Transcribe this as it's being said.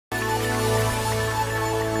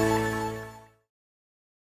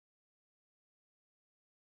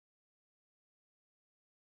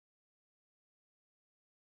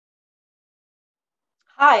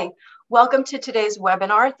Hi, welcome to today's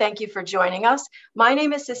webinar. Thank you for joining us. My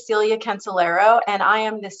name is Cecelia Cancellaro, and I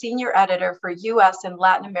am the Senior Editor for US and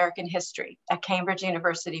Latin American History at Cambridge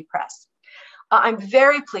University Press. I'm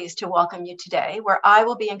very pleased to welcome you today, where I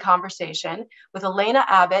will be in conversation with Elena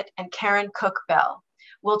Abbott and Karen Cook Bell.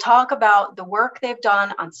 We'll talk about the work they've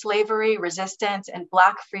done on slavery, resistance, and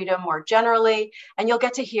Black freedom more generally, and you'll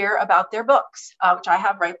get to hear about their books, which I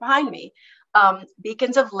have right behind me.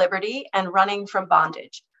 Beacons of Liberty and Running from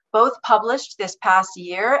Bondage, both published this past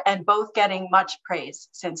year and both getting much praise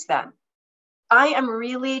since then. I am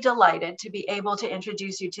really delighted to be able to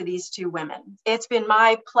introduce you to these two women. It's been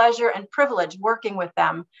my pleasure and privilege working with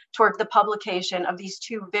them toward the publication of these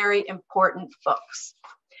two very important books.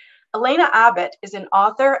 Elena Abbott is an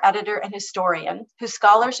author, editor, and historian whose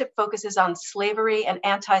scholarship focuses on slavery and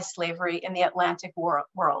anti-slavery in the Atlantic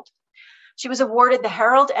world. She was awarded the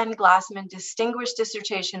Harold N. Glassman Distinguished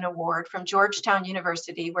Dissertation Award from Georgetown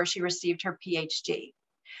University, where she received her PhD.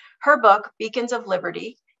 Her book, Beacons of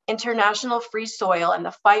Liberty, International Free Soil and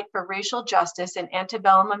the Fight for Racial Justice in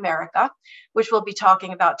Antebellum America, which we'll be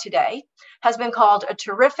talking about today, has been called a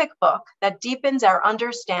terrific book that deepens our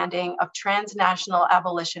understanding of transnational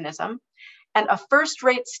abolitionism and a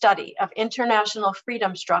first-rate study of international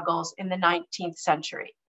freedom struggles in the 19th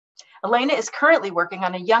century. Elena is currently working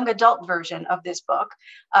on a young adult version of this book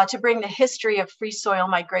to bring the history of free soil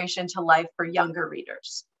migration to life for younger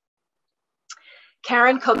readers.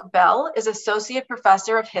 Karen Cook Bell is Associate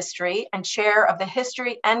Professor of History and Chair of the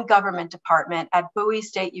History and Government Department at Bowie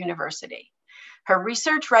State University. Her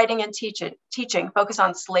research, writing, and teaching focus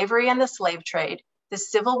on slavery and the slave trade, the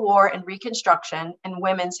Civil War and Reconstruction, and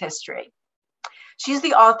women's history. She's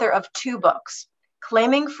the author of two books,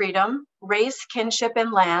 Claiming Freedom, Race, Kinship,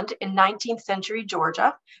 and Land in 19th Century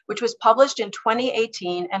Georgia, which was published in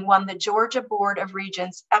 2018 and won the Georgia Board of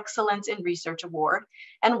Regents Excellence in Research Award,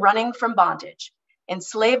 and Running from Bondage,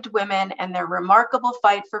 Enslaved Women and Their Remarkable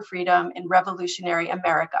Fight for Freedom in Revolutionary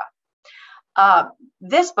America.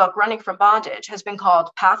 This book, Running from Bondage, has been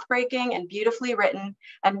called pathbreaking and beautifully written,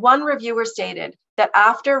 and one reviewer stated that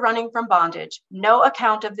after Running from Bondage, no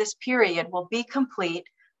account of this period will be complete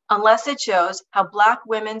unless it shows how Black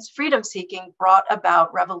women's freedom-seeking brought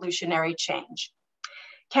about revolutionary change.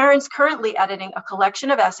 Karen's currently editing a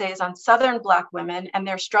collection of essays on Southern Black women and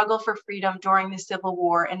their struggle for freedom during the Civil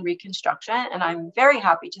War and Reconstruction, and I'm very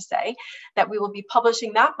happy to say that we will be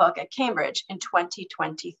publishing that book at Cambridge in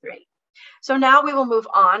 2023. So now we will move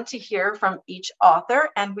on to hear from each author,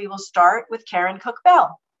 and we will start with Karen Cook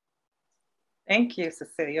Bell. Thank you,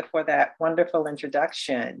 Cecelia, for that wonderful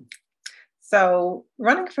introduction. So,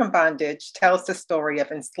 Running from Bondage tells the story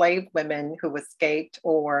of enslaved women who escaped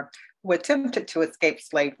or who attempted to escape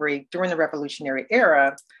slavery during the Revolutionary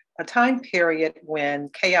Era, a time period when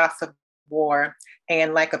chaos of war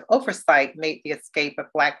and lack of oversight made the escape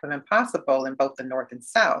of Black women possible in both the North and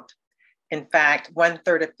South. In fact,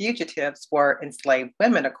 1/3 of fugitives were enslaved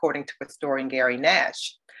women, according to historian Gary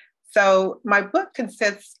Nash. So my book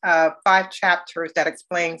consists of 5 chapters that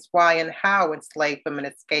explains why and how enslaved women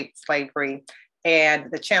escaped slavery and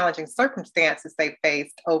the challenging circumstances they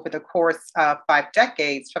faced over the course of 5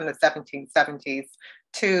 decades from the 1770s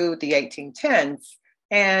to the 1810s.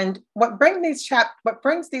 And what brings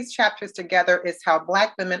these chapters together is how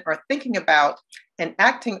Black women are thinking about and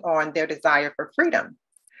acting on their desire for freedom.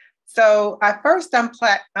 So I first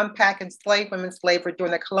unpack enslaved women's slavery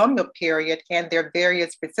during the colonial period and their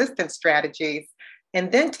various resistance strategies, and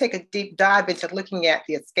then take a deep dive into looking at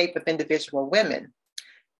the escape of individual women.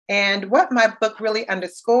 And what my book really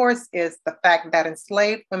underscores is the fact that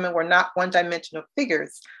enslaved women were not one-dimensional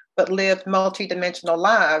figures, but lived multi-dimensional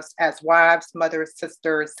lives as wives, mothers,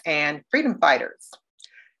 sisters, and freedom fighters.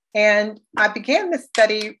 And I began this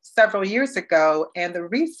study several years ago, and the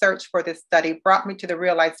research for this study brought me to the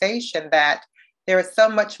realization that there is so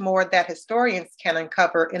much more that historians can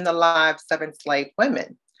uncover in the lives of enslaved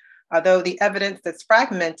women. Although the evidence is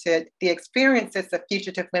fragmented, the experiences of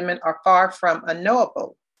fugitive women are far from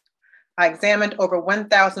unknowable. I examined over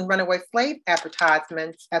 1,000 runaway slave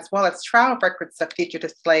advertisements, as well as trial records of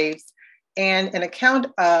fugitive slaves, and an account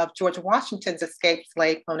of George Washington's escaped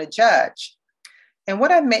slave owner judge. And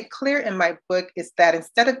what I make clear in my book is that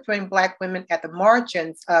instead of putting Black women at the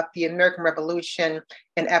margins of the American Revolution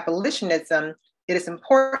and abolitionism, it is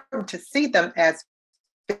important to see them as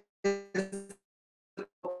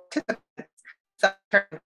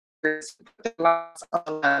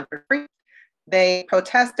They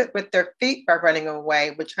protested with their feet by running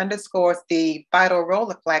away, which underscores the vital role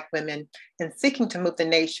of Black women in seeking to move the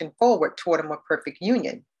nation forward toward a more perfect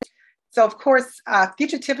union. So, of course,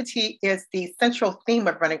 fugitivity is the central theme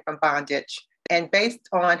of Running from Bondage. And based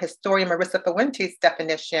on historian Marissa Fuente's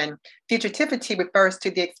definition, fugitivity refers to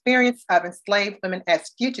the experience of enslaved women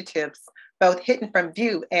as fugitives, both hidden from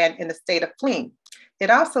view and in a state of fleeing. It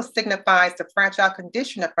also signifies the fragile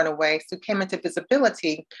condition of runaways who came into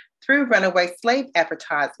visibility through runaway slave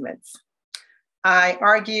advertisements. I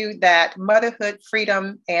argue that motherhood,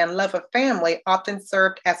 freedom, and love of family often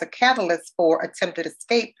served as a catalyst for attempted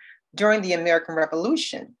escape during the American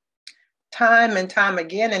Revolution. Time and time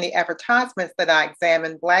again in the advertisements that I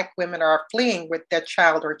examined, Black women are fleeing with their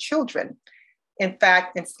child or children. In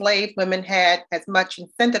fact, enslaved women had as much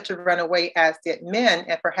incentive to run away as did men,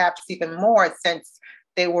 and perhaps even more since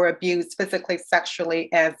they were abused physically, sexually,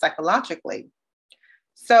 and psychologically.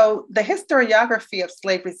 So the historiography of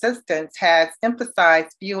slave resistance has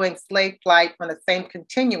emphasized viewing slave flight on the same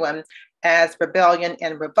continuum as rebellion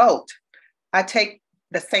and revolt. I take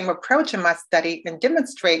the same approach in my study and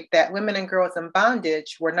demonstrate that women and girls in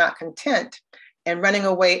bondage were not content, and running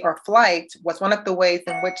away or flight was one of the ways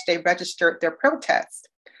in which they registered their protest.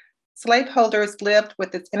 Slaveholders lived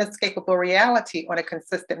with this inescapable reality on a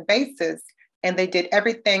consistent basis, and they did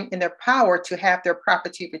everything in their power to have their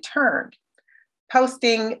property returned.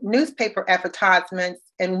 Posting newspaper advertisements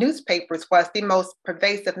in newspapers was the most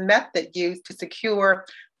pervasive method used to secure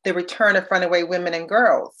the return of runaway women and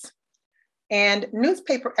girls. And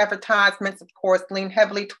newspaper advertisements, of course, lean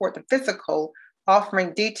heavily toward the physical,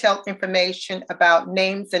 offering detailed information about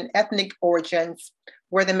names and ethnic origins,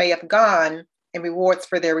 where they may have gone, and rewards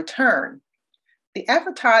for their return. The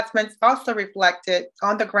advertisements also reflected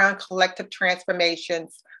on-the-ground collective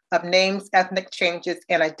transformations of names, ethnic changes,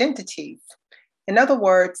 and identities. In other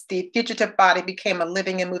words, the fugitive body became a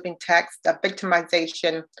living and moving text of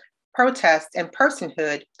victimization, protest, and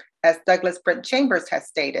personhood, as Douglas Brent Chambers has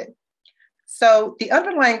stated. So the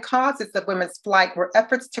underlying causes of women's flight were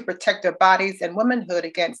efforts to protect their bodies and womanhood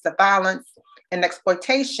against the violence and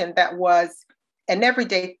exploitation that was an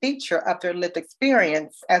everyday feature of their lived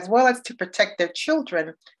experience, as well as to protect their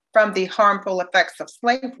children from the harmful effects of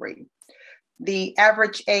slavery. The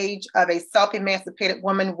average age of a self-emancipated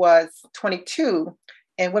woman was 22,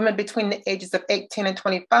 and women between the ages of 18 and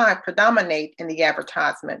 25 predominate in the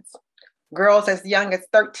advertisements. Girls as young as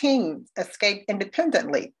 13 escaped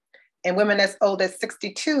independently, and women as old as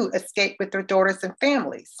 62 escaped with their daughters and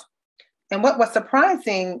families. And what was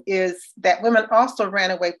surprising is that women also ran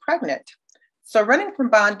away pregnant. So Running from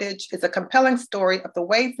Bondage is a compelling story of the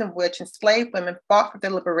ways in which enslaved women fought for their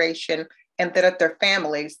liberation and that of their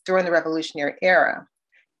families during the Revolutionary era.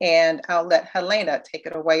 And I'll let Helena take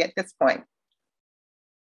it away at this point.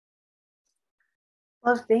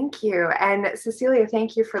 Well, thank you. And Cecelia,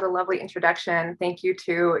 thank you for the lovely introduction. Thank you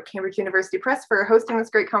to Cambridge University Press for hosting this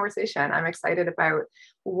great conversation. I'm excited about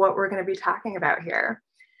what we're going to be talking about here.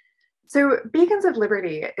 So Beacons of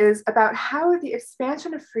Liberty is about how the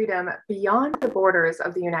expansion of freedom beyond the borders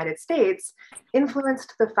of the United States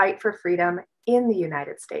influenced the fight for freedom in the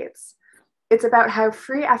United States. It's about how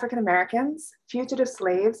free African Americans, fugitive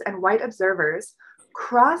slaves, and white observers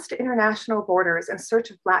crossed international borders in search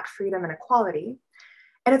of Black freedom and equality.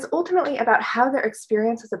 And it's ultimately about how their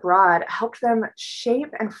experiences abroad helped them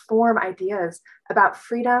shape and form ideas about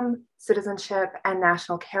freedom, citizenship, and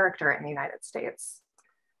national character in the United States.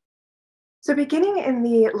 So beginning in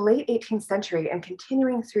the late 18th century and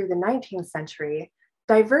continuing through the 19th century,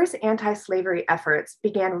 diverse anti-slavery efforts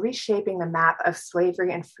began reshaping the map of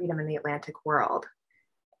slavery and freedom in the Atlantic world.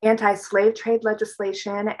 Anti-slave trade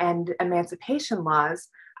legislation and emancipation laws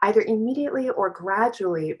either immediately or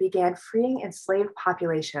gradually began freeing enslaved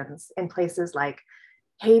populations in places like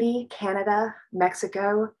Haiti, Canada,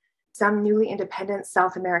 Mexico, some newly independent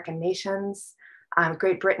South American nations,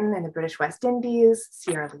 Great Britain and the British West Indies,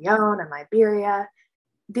 Sierra Leone and Liberia.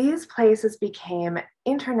 These places became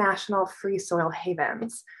international free soil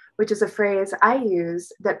havens, which is a phrase I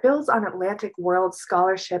use that builds on Atlantic world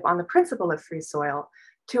scholarship on the principle of free soil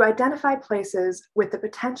to identify places with the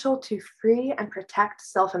potential to free and protect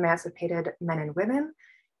self-emancipated men and women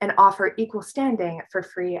and offer equal standing for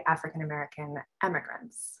free African-American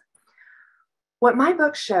immigrants. What my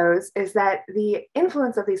book shows is that the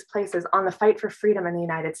influence of these places on the fight for freedom in the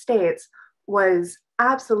United States was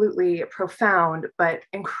absolutely profound, but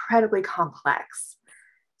incredibly complex.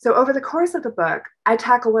 So over the course of the book, I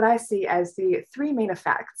tackle what I see as the three main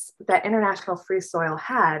effects that international free soil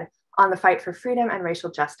had on the fight for freedom and racial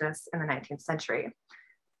justice in the 19th century.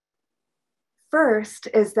 First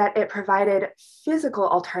is that it provided physical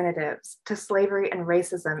alternatives to slavery and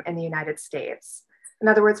racism in the United States. In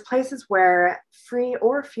other words, places where free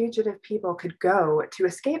or fugitive people could go to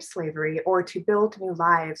escape slavery or to build new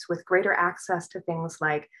lives with greater access to things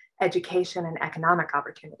like education and economic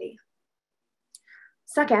opportunity.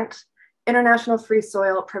 Second, international free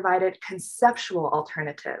soil provided conceptual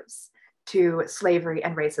alternatives to slavery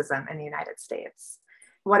and racism in the United States.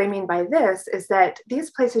 What I mean by this is that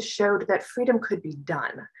these places showed that freedom could be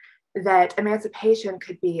done, that emancipation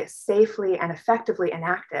could be safely and effectively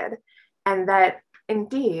enacted, and that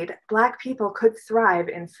indeed, Black people could thrive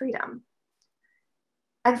in freedom.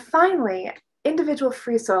 And finally, individual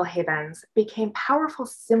free soil havens became powerful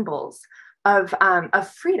symbols of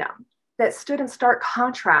freedom that stood in stark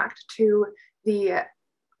contrast to the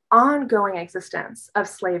ongoing existence of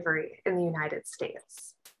slavery in the United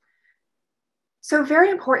States. So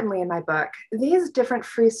very importantly in my book, these different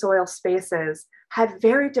free soil spaces had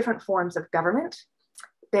very different forms of government.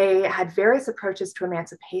 They had various approaches to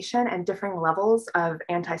emancipation and differing levels of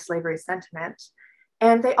anti-slavery sentiment.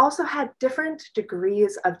 And they also had different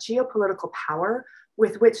degrees of geopolitical power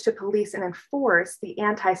with which to police and enforce the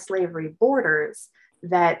anti-slavery borders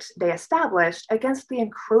that they established against the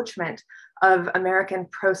encroachment of American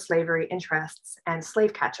pro-slavery interests and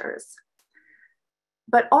slave catchers.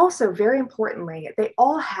 But also, very importantly, they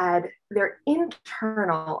all had their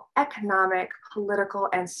internal economic, political,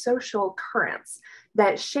 and social currents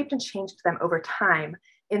that shaped and changed them over time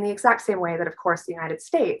in the exact same way that, of course, the United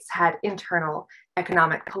States had internal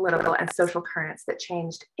economic, political, and social currents that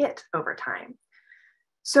changed it over time.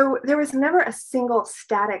 So there was never a single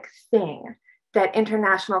static thing that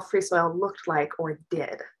international free soil looked like or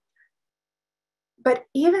did. But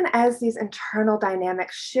even as these internal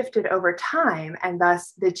dynamics shifted over time, and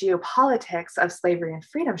thus the geopolitics of slavery and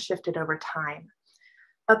freedom shifted over time,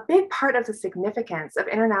 a big part of the significance of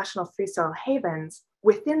international free soil havens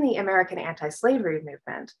within the American anti-slavery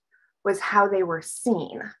movement was how they were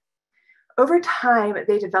seen. Over time,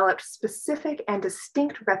 they developed specific and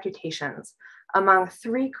distinct reputations among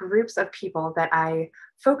three groups of people that I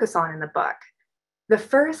focus on in the book. The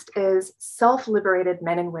first is self-liberated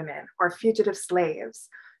men and women, or fugitive slaves,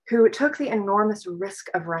 who took the enormous risk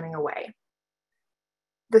of running away.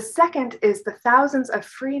 The second is the thousands of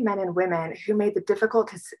free men and women who made the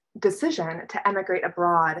difficult decision to emigrate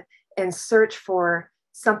abroad in search for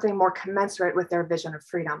something more commensurate with their vision of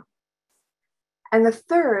freedom. And the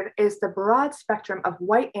third is the broad spectrum of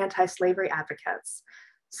white anti-slavery advocates,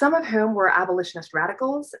 some of whom were abolitionist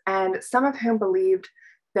radicals, and some of whom believed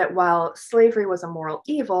that while slavery was a moral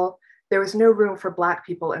evil, there was no room for Black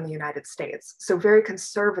people in the United States. So very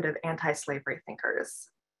conservative anti-slavery thinkers.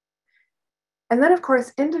 And then, of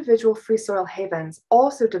course, individual free soil havens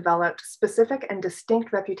also developed specific and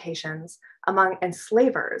distinct reputations among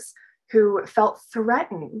enslavers who felt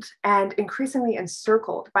threatened and increasingly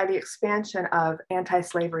encircled by the expansion of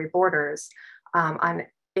anti-slavery borders in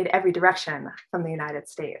every direction from the United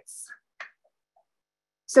States.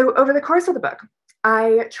 So over the course of the book,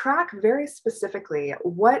 I track very specifically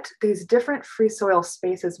what these different free soil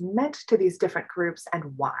spaces meant to these different groups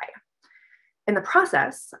and why. In the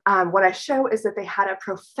process, what I show is that they had a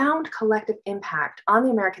profound collective impact on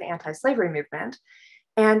the American anti-slavery movement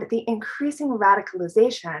and the increasing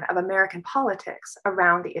radicalization of American politics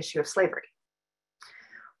around the issue of slavery.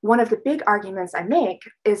 One of the big arguments I make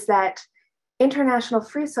is that international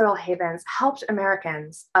free soil havens helped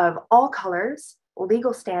Americans of all colors,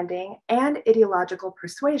 legal standing, and ideological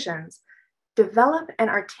persuasions develop and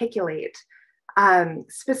articulate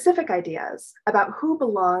specific ideas about who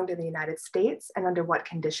belonged in the United States and under what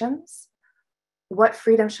conditions, what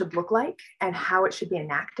freedom should look like and how it should be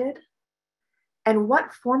enacted, and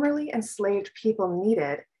what formerly enslaved people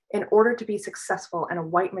needed in order to be successful in a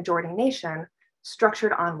white majority nation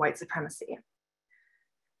structured on white supremacy.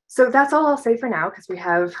 So that's all I'll say for now, because we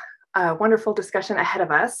have a wonderful discussion ahead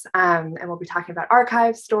of us, and we'll be talking about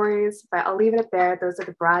archives, stories, but I'll leave it there. Those are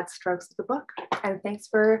the broad strokes of the book. And thanks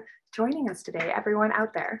for joining us today, everyone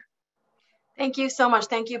out there. Thank you so much.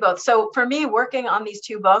 Thank you both. So for me, working on these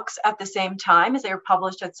two books at the same time as they were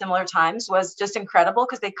published at similar times was just incredible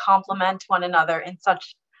because they complement one another in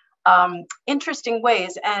such interesting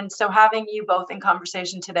ways. And so having you both in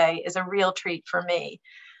conversation today is a real treat for me.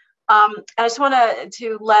 I just want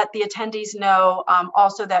to let the attendees know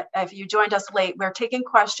also that if you joined us late, we're taking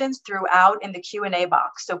questions throughout in the Q&A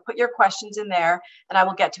box. So put your questions in there and I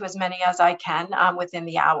will get to as many as I can within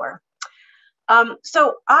the hour.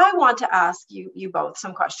 So I want to ask you both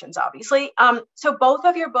some questions, obviously. So both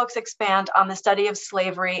of your books expand on the study of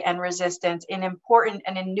slavery and resistance in important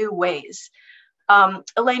and in new ways.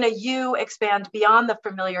 Elena, you expand beyond the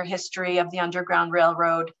familiar history of the Underground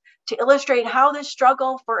Railroad to illustrate how this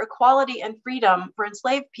struggle for equality and freedom for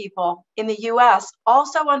enslaved people in the US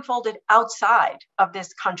also unfolded outside of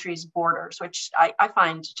this country's borders, which I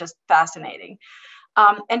find just fascinating.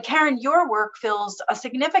 And Karen, your work fills a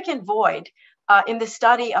significant void in the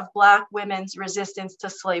study of Black women's resistance to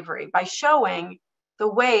slavery by showing the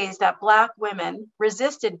ways that Black women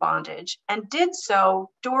resisted bondage and did so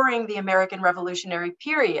during the American Revolutionary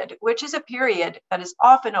period, which is a period that is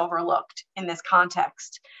often overlooked in this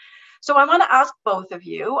context. So I want to ask both of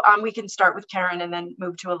you, we can start with Karen and then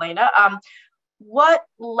move to Elena. What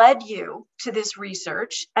led you to this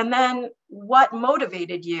research? And then what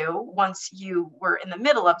motivated you, once you were in the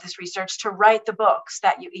middle of this research, to write the books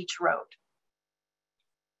that you each wrote?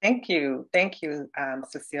 Thank you,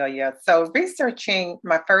 Cecelia. So researching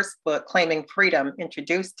my first book, Claiming Freedom,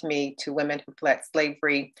 introduced me to women who fled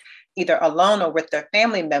slavery, either alone or with their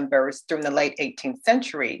family members during the late 18th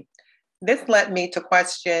century. This led me to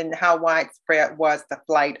question how widespread was the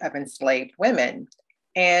flight of enslaved women.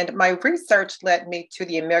 And my research led me to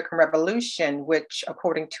the American Revolution, which,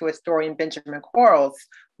 according to historian Benjamin Quarles,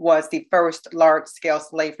 was the first large-scale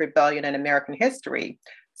slave rebellion in American history.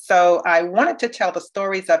 So I wanted to tell the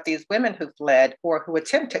stories of these women who fled or who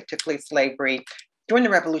attempted to flee slavery during the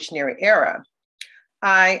Revolutionary era.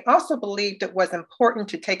 I also believed it was important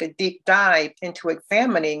to take a deep dive into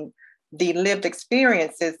examining the lived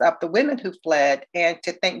experiences of the women who fled and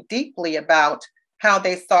to think deeply about how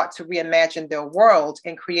they sought to reimagine their world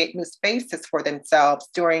and create new spaces for themselves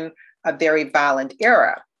during a very violent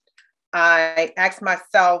era. I asked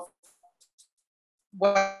myself,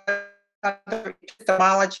 what other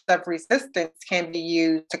epistemologies of resistance can be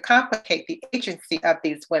used to complicate the agency of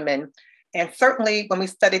these women? And certainly when we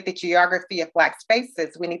study the geography of Black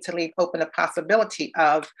spaces, we need to leave open the possibility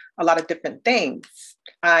of a lot of different things.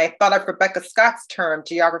 I thought of Rebecca Scott's term,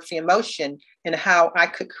 geography in motion, and how I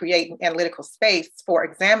could create an analytical space for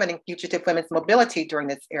examining fugitive women's mobility during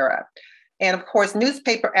this era. And of course,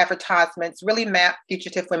 newspaper advertisements really map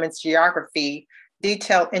fugitive women's geography,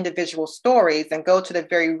 detail individual stories, and go to the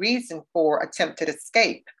very reason for attempted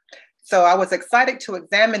escape. So I was excited to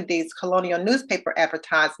examine these colonial newspaper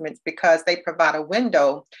advertisements because they provide a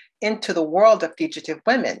window into the world of fugitive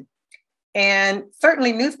women. And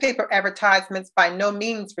certainly newspaper advertisements by no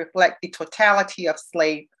means reflect the totality of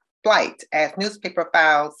slave flight, as newspaper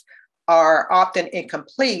files are often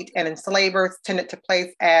incomplete and enslavers tended to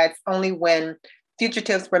place ads only when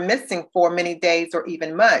fugitives were missing for many days or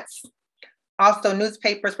even months. Also,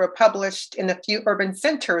 newspapers were published in a few urban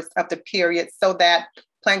centers of the period so that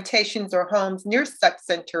plantations or homes near such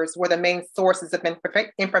centers were the main sources of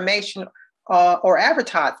information or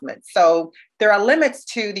advertisements. So there are limits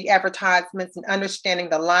to the advertisements and understanding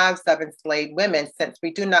the lives of enslaved women, since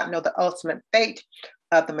we do not know the ultimate fate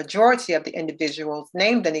of the majority of the individuals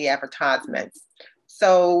named in the advertisements.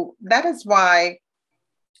 So that is why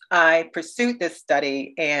I pursued this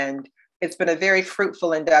study, and it's been a very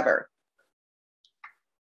fruitful endeavor.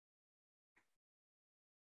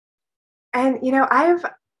 And, you know, I've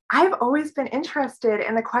always been interested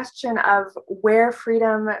in the question of where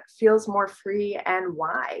freedom feels more free and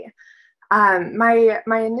why. My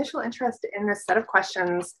initial interest in this set of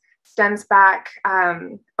questions stems back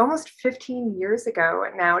almost 15 years ago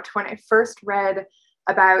now, to when I first read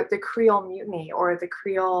about the Creole Mutiny or the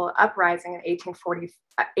Creole Uprising in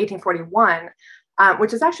 1841,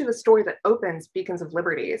 which is actually the story that opens Beacons of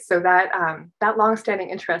Liberty. So that longstanding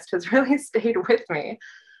interest has really stayed with me.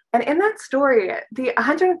 And in that story, the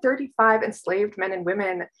 135 enslaved men and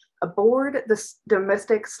women aboard the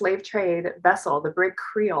domestic slave trade vessel, the brig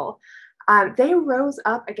Creole, they rose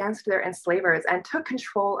up against their enslavers and took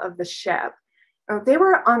control of the ship. They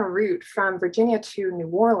were en route from Virginia to New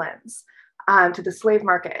Orleans, to the slave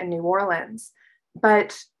market in New Orleans.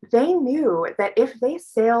 But they knew that if they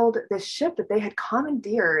sailed this ship that they had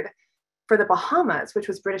commandeered for the Bahamas, which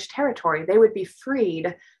was British territory, they would be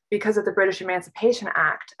freed because of the British Emancipation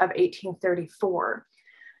Act of 1834.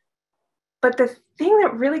 But the thing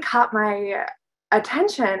that really caught my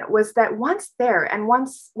attention was that once there, and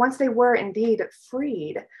once they were indeed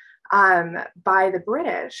freed by the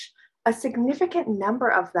British, a significant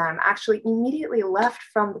number of them actually immediately left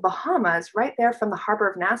from the Bahamas, right there from the harbor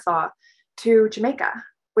of Nassau, to Jamaica,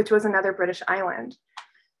 which was another British island.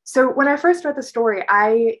 So when I first read the story,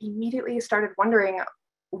 I immediately started wondering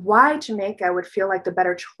why Jamaica would feel like the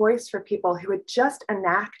better choice for people who had just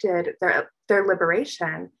enacted their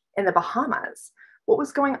liberation in the Bahamas. What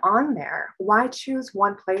was going on there? Why choose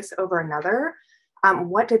one place over another?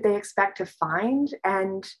 What did they expect to find?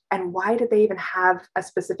 And why did they even have a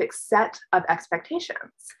specific set of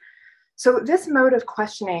expectations? So this mode of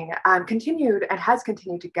questioning continued and has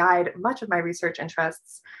continued to guide much of my research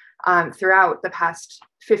interests throughout the past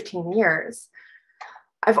 15 years.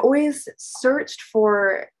 I've always searched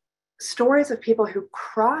for stories of people who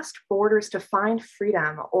crossed borders to find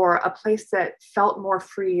freedom or a place that felt more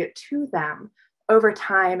free to them over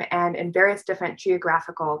time and in various different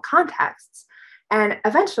geographical contexts. And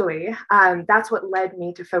eventually, that's what led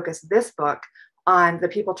me to focus this book on the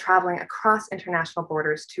people traveling across international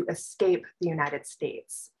borders to escape the United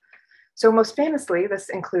States. So most famously, this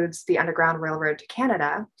includes the Underground Railroad to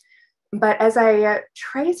Canada. But as I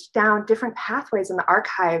traced down different pathways in the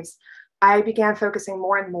archives, I began focusing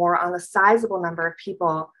more and more on the sizable number of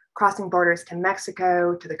people crossing borders to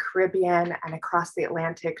Mexico, to the Caribbean, and across the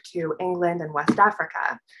Atlantic to England and West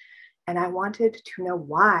Africa. And I wanted to know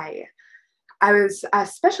why. I was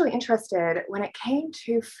especially interested when it came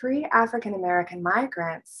to free African-American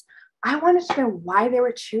migrants. I wanted to know why they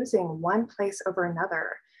were choosing one place over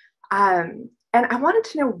another. And I wanted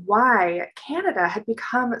to know why Canada had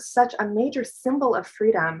become such a major symbol of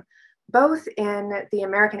freedom, both in the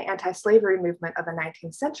American anti-slavery movement of the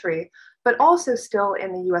 19th century, but also still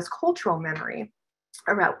in the US cultural memory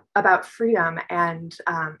about freedom and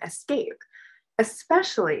escape,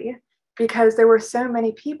 especially because there were so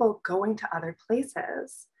many people going to other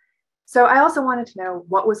places. So I also wanted to know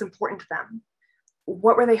what was important to them.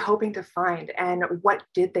 What were they hoping to find, and what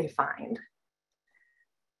did they find?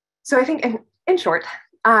 So I think in short,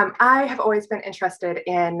 I have always been interested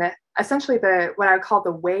in essentially what I would call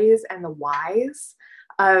the ways and the whys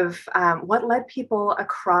of what led people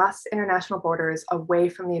across international borders away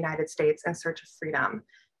from the United States in search of freedom,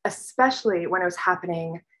 especially when it was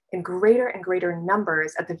happening in greater and greater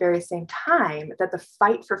numbers at the very same time that the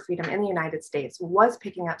fight for freedom in the United States was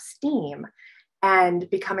picking up steam and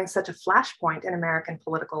becoming such a flashpoint in American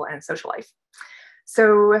political and social life.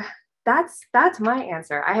 So that's my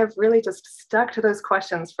answer. I have really just stuck to those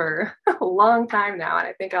questions for a long time now, and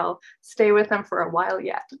I think I'll stay with them for a while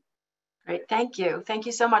yet. Great, thank you. Thank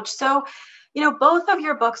you so much. So, both of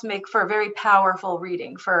your books make for very powerful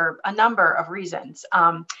reading for a number of reasons.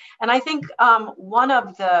 And I think one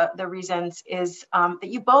of the reasons is that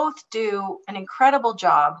you both do an incredible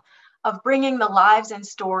job of bringing the lives and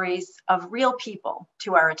stories of real people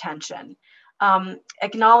to our attention,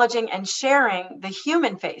 acknowledging and sharing the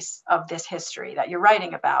human face of this history that you're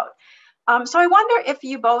writing about. So I wonder if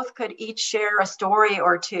you both could each share a story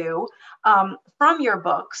or two from your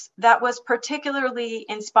books that was particularly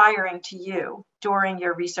inspiring to you during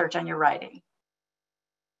your research and your writing.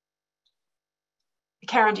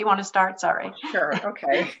 Karen, do you want to start? Sorry. Sure.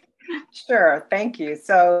 Okay. Sure. Thank you.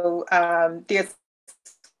 So the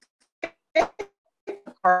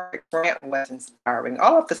grant was inspiring.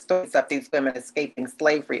 All of the stories of these women escaping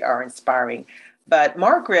slavery are inspiring. But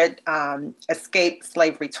Margaret escaped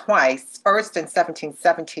slavery twice, first in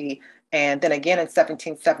 1770 and then again in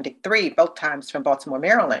 1773, both times from Baltimore,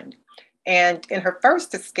 Maryland. And in her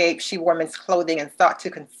first escape, she wore men's clothing and sought to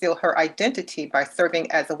conceal her identity by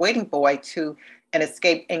serving as a waiting boy to an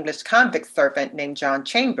escaped English convict servant named John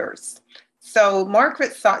Chambers. So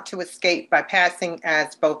Margaret sought to escape by passing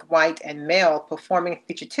as both white and male, performing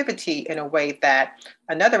fugitivity in a way that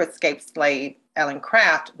another escaped slave, Ellen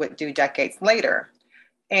Craft, would do decades later.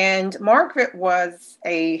 And Margaret was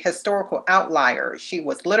a historical outlier. She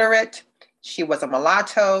was literate. She was a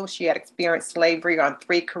mulatto. She had experienced slavery on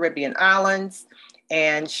 3 Caribbean islands,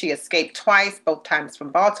 and she escaped twice, both times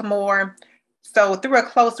from Baltimore. So through a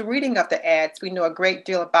close reading of the ads, we know a great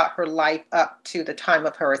deal about her life up to the time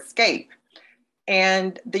of her escape.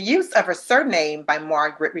 And the use of her surname by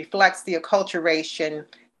Margaret reflects the acculturation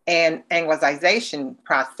and Anglicization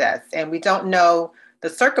process. And we don't know the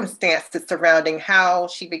circumstances surrounding how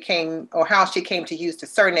she came to use the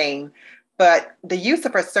surname, but the use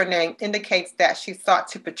of her surname indicates that she sought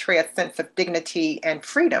to portray a sense of dignity and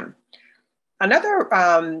freedom.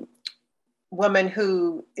 Another woman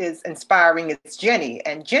who is inspiring is Jenny,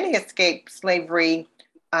 and Jenny escaped slavery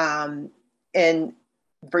in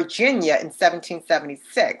Virginia in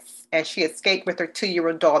 1776, and she escaped with her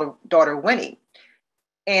 2-year-old daughter Winnie.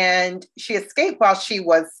 And she escaped while she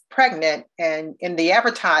was pregnant, and in the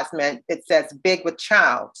advertisement, it says big with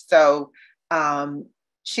child. So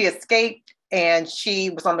she escaped, and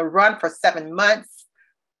she was on the run for 7 months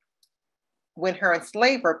when her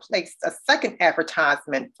enslaver placed a second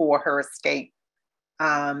advertisement for her escape.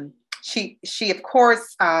 She of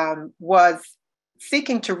course, was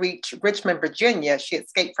seeking to reach Richmond, Virginia. She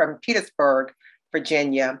escaped from Petersburg,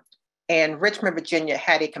 Virginia. And Richmond, Virginia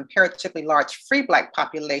had a comparatively large free Black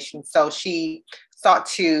population. So she sought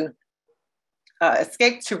to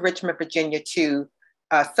escape to Richmond, Virginia to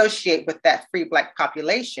associate with that free Black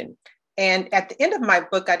population. And at the end of my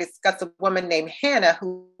book, I discuss a woman named Hannah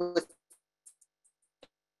who was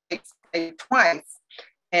escaped twice.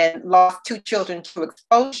 and lost 2 children to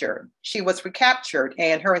exposure. She was recaptured,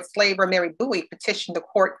 and her enslaver, Mary Bowie, petitioned the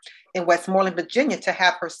court in Westmoreland, Virginia, to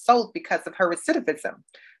have her sold because of her recidivism.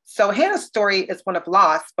 So Hannah's story is one of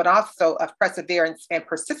loss, but also of perseverance and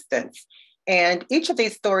persistence. And each of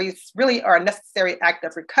these stories really are a necessary act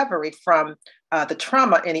of recovery from the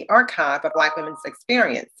trauma in the archive of Black women's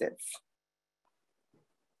experiences.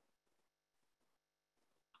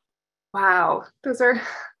 Wow, those are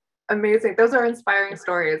amazing. Those are inspiring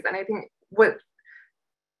stories. And I think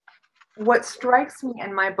what strikes me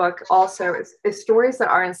in my book also is stories that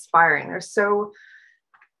are inspiring. They're so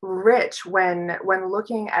rich when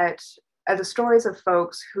looking at the stories of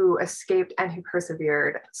folks who escaped and who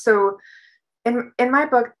persevered. So in my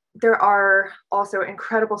book, there are also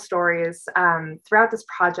incredible stories throughout this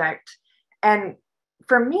project. And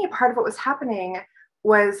for me, part of what was happening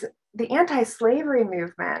was the anti-slavery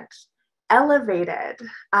movement elevated,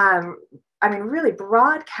 really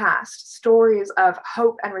broadcast stories of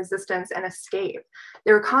hope and resistance and escape.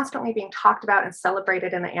 They were constantly being talked about and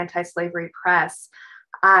celebrated in the anti-slavery press,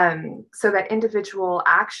 so that individual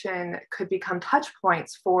action could become touch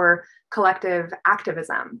points for collective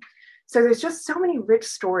activism. So there's just so many rich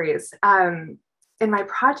stories in my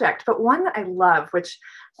project, but one that I love, which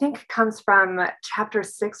I think comes from chapter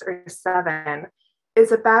 6 or 7,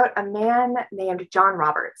 is about a man named John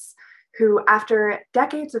Roberts, who, after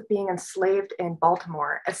decades of being enslaved in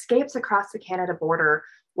Baltimore, escapes across the Canada border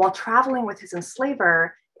while traveling with his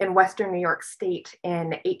enslaver in Western New York State in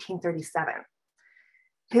 1837.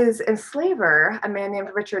 His enslaver, a man named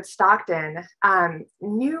Richard Stockton,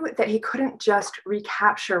 knew that he couldn't just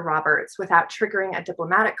recapture Roberts without triggering a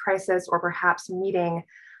diplomatic crisis or perhaps meeting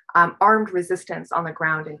armed resistance on the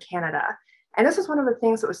ground in Canada. And this was one of the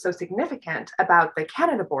things that was so significant about the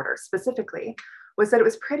Canada border specifically, was that it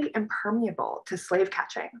was pretty impermeable to slave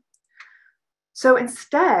catching. So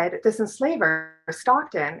instead, this enslaver,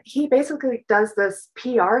 Stockton, he basically does this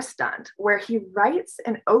PR stunt where he writes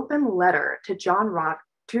an open letter to John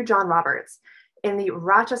Roberts in the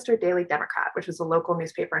Rochester Daily Democrat, which was a local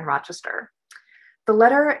newspaper in Rochester. The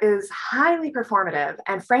letter is highly performative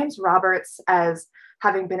and frames Roberts as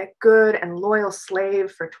having been a good and loyal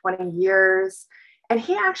slave for 20 years. And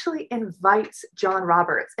he actually invites John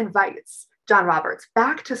Roberts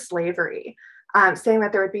back to slavery, saying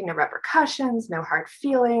that there would be no repercussions, no hard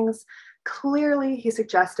feelings. Clearly, he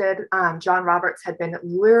suggested John Roberts had been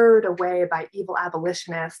lured away by evil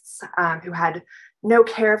abolitionists who had no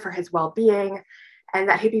care for his well-being, and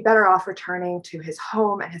that he'd be better off returning to his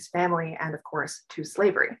home and his family, and of course, to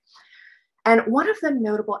slavery. And one of the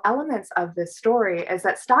notable elements of this story is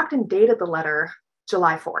that Stockton dated the letter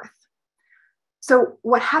July 4th. So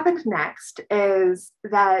what happened next is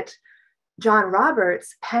that John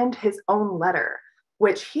Roberts penned his own letter,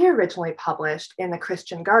 which he originally published in the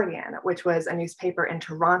Christian Guardian, which was a newspaper in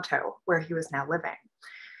Toronto, where he was now living.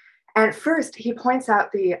 And first, he points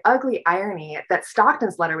out the ugly irony that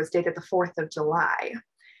Stockton's letter was dated the 4th of July.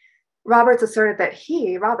 Roberts asserted that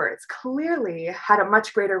he, Roberts, clearly had a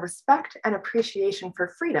much greater respect and appreciation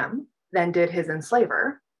for freedom than did his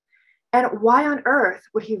enslaver. And why on earth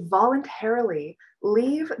would he voluntarily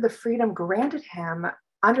leave the freedom granted him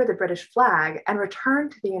under the British flag and return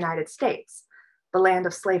to the United States, the land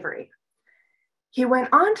of slavery? He went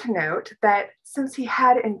on to note that since he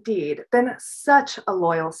had indeed been such a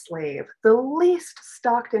loyal slave, the least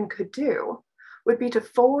Stockton could do would be to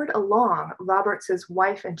forward along Roberts's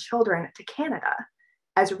wife and children to Canada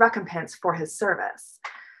as recompense for his service.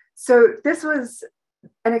 So this was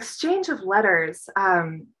an exchange of letters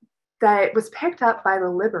that was picked up by the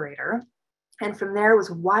Liberator, and from there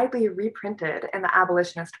was widely reprinted in the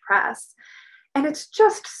abolitionist press. And it's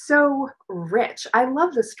just so rich. I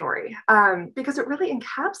love this story because it really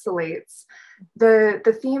encapsulates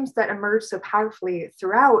the themes that emerge so powerfully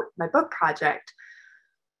throughout my book project.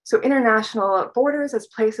 So international borders as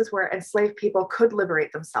places where enslaved people could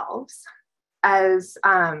liberate themselves, as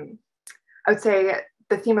I would say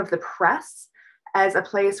the theme of the press as a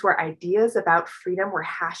place where ideas about freedom were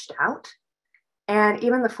hashed out, and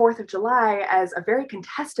even the 4th of July as a very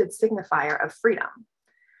contested signifier of freedom.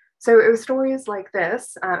 So it was stories like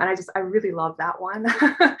this, and I really love that one.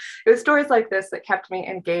 It was stories like this that kept me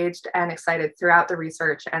engaged and excited throughout the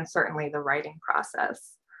research and certainly the writing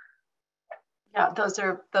process. Yeah,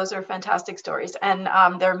 those are fantastic stories, and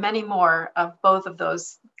there are many more of both of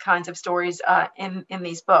those kinds of stories in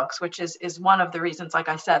these books, which is one of the reasons, like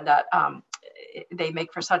I said, that they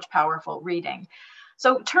make for such powerful reading.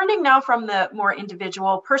 So turning now from the more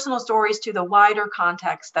individual personal stories to the wider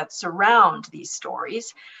context that surround these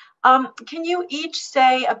stories, Can you each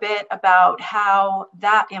say a bit about how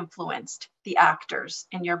that influenced the actors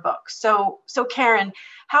in your book? So Karen,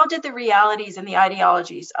 how did the realities and the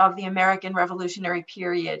ideologies of the American Revolutionary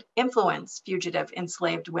period influence fugitive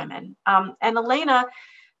enslaved women? And Elena,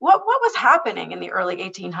 what was happening in the early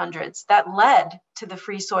 1800s that led to the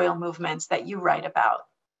free soil movements that you write about?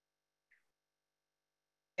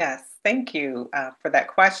 Yes, thank you for that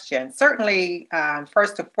question. Certainly,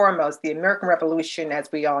 first and foremost, the American Revolution,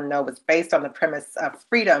 as we all know, was based on the premise of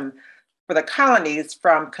freedom for the colonies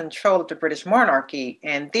from control of the British monarchy.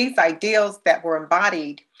 And these ideals that were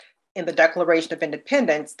embodied in the Declaration of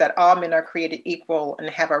Independence, that all men are created equal and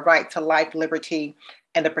have a right to life, liberty,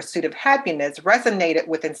 and the pursuit of happiness, resonated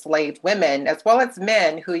with enslaved women, as well as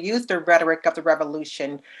men who used the rhetoric of the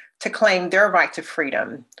revolution to claim their right to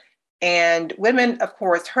freedom. And women, of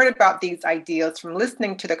course, heard about these ideals from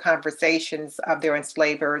listening to the conversations of their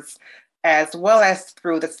enslavers, as well as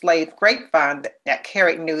through the slave grapevine that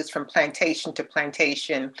carried news from plantation to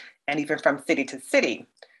plantation and even from city to city.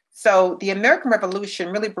 So the American Revolution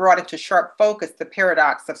really brought into sharp focus the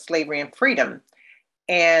paradox of slavery and freedom.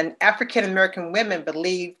 And African American women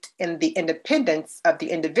believed in the independence of the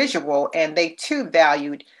individual, and they too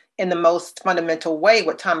valued in the most fundamental way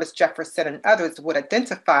what Thomas Jefferson and others would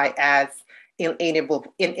identify as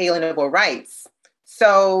inalienable rights.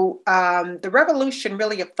 So the revolution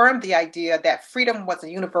really affirmed the idea that freedom was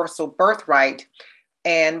a universal birthright,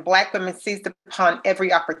 and Black women seized upon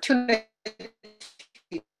every opportunity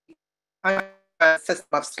to system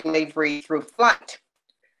of slavery through flight.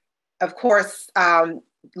 Of course,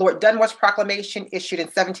 Lord Dunmore's proclamation issued in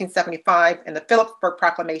 1775 and the Philipsburg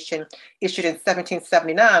Proclamation issued in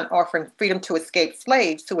 1779 offering freedom to escape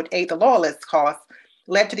slaves who would aid the loyalist cause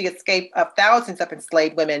led to the escape of thousands of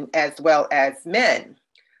enslaved women as well as men.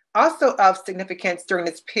 Also of significance during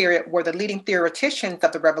this period were the leading theoreticians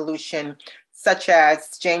of the revolution, such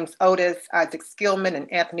as James Otis, Isaac Skillman,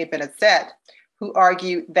 and Anthony Benezet, who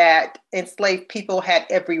argued that enslaved people had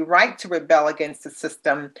every right to rebel against the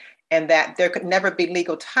system and that there could never be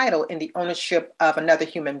legal title in the ownership of another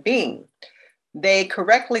human being. They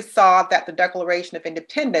correctly saw that the Declaration of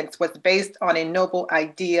Independence was based on a noble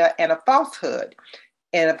idea and a falsehood.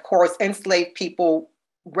 And of course, enslaved people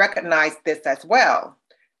recognized this as well,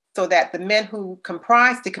 so that the men who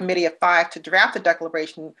comprised the Committee of Five to draft the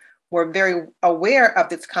Declaration were very aware of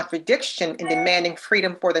this contradiction in demanding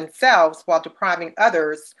freedom for themselves while depriving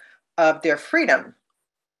others of their freedom.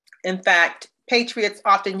 In fact, patriots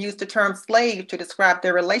often use the term slave to describe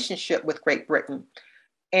their relationship with Great Britain.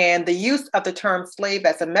 And the use of the term slave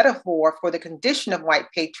as a metaphor for the condition of white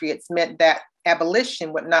patriots meant that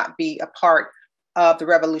abolition would not be a part of the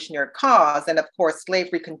revolutionary cause. And of course,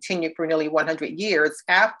 slavery continued for nearly 100 years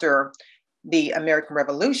after the American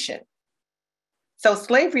Revolution. So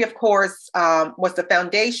slavery, of course, was the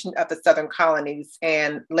foundation of the Southern colonies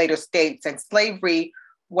and later states, and slavery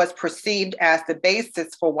was perceived as the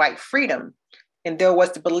basis for white freedom. And there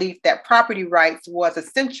was the belief that property rights was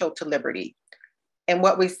essential to liberty. And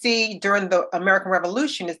what we see during the American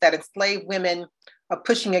Revolution is that enslaved women are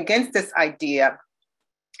pushing against this idea,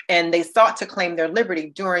 and they sought to claim their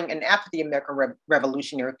liberty during and after the American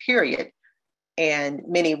Revolutionary period. And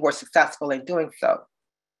many were successful in doing so.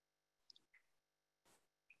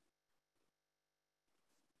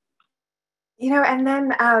 You know, and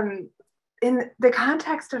then in the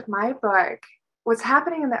context of my book, what's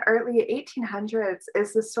happening in the early 1800s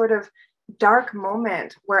is this sort of dark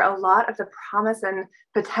moment where a lot of the promise and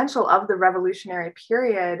potential of the revolutionary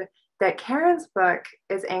period that Karen's book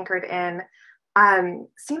is anchored in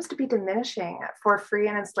seems to be diminishing for free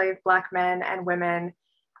and enslaved Black men and women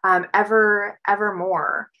ever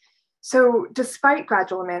more. So despite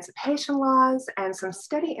gradual emancipation laws and some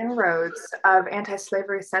steady inroads of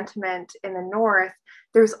anti-slavery sentiment in the North,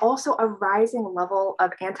 there's also a rising level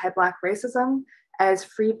of anti-Black racism as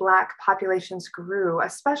free Black populations grew,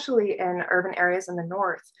 especially in urban areas in the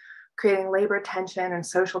North, creating labor tension and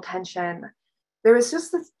social tension. There was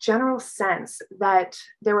just this general sense that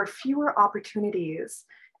there were fewer opportunities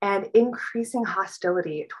and increasing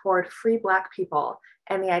hostility toward free Black people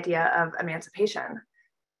and the idea of emancipation.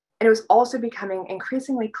 And it was also becoming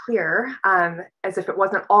increasingly clear, as if it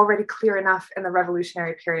wasn't already clear enough in the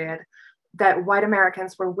revolutionary period, that white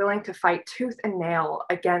Americans were willing to fight tooth and nail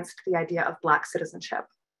against the idea of Black citizenship.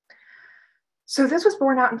 So this was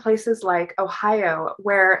borne out in places like Ohio,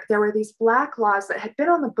 where there were these Black laws that had been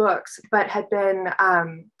on the books, but had been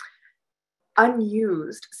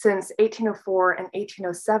unused since 1804 and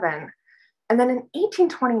 1807. And then in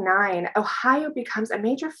 1829, Ohio becomes a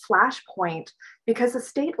major flashpoint because the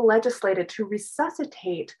state legislated to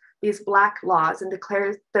resuscitate these Black laws and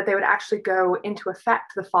declared that they would actually go into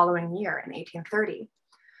effect the following year in 1830.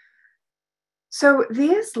 So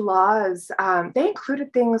these laws, they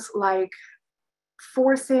included things like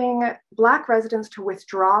forcing Black residents to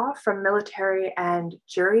withdraw from military and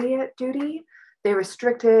jury duty. They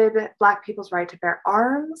restricted Black people's right to bear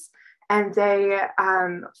arms, and they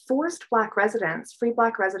forced Black residents, free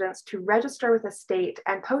Black residents, to register with the state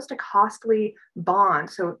and post a costly bond,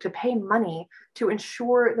 so to pay money to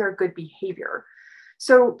ensure their good behavior.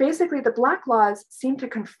 So basically, the Black laws seem to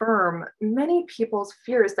confirm many people's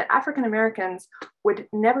fears that African Americans would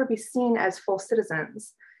never be seen as full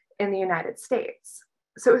citizens in the United States.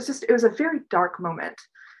 So it was a very dark moment.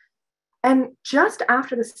 And just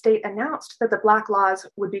after the state announced that the Black laws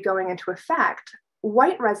would be going into effect,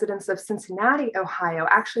 white residents of Cincinnati, Ohio,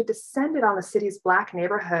 actually descended on the city's Black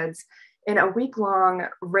neighborhoods in a week-long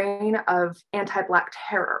reign of anti-Black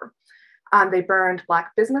terror. They burned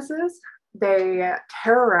Black businesses, they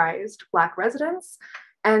terrorized Black residents,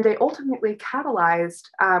 and they ultimately catalyzed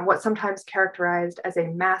what's sometimes characterized as a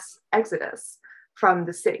mass exodus from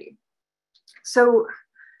the city. So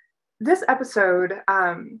this episode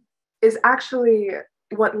is actually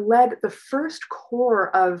what led the first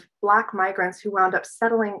core of Black migrants who wound up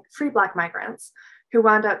settling, free Black migrants, who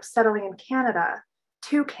wound up settling in Canada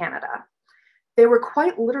to Canada. They were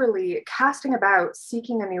quite literally casting about,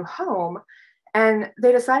 seeking a new home, and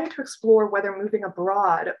they decided to explore whether moving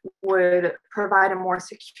abroad would provide a more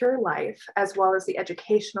secure life, as well as the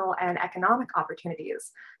educational and economic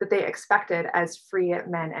opportunities that they expected as free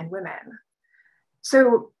men and women.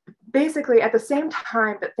 So basically, at the same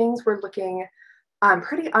time that things were looking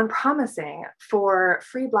pretty unpromising for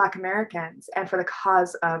free Black Americans and for the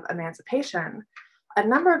cause of emancipation, a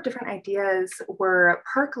number of different ideas were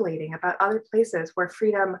percolating about other places where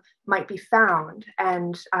freedom might be found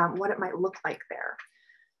and what it might look like there.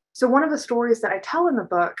 So one of the stories that I tell in the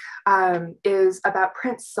book is about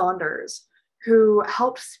Prince Saunders, who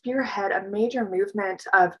helped spearhead a major movement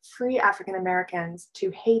of free African Americans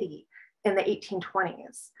to Haiti in the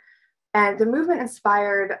 1820s. And the movement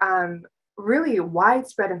inspired really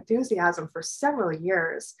widespread enthusiasm for several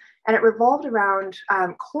years. And it revolved around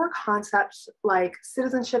core concepts like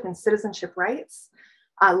citizenship and citizenship rights,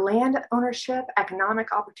 land ownership,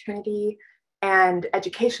 economic opportunity, and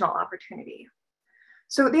educational opportunity.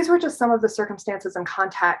 So these were just some of the circumstances and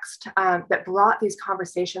context that brought these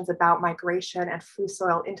conversations about migration and free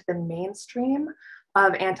soil into the mainstream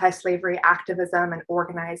of anti-slavery activism and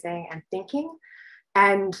organizing and thinking.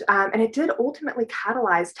 And it did ultimately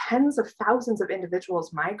catalyze tens of thousands of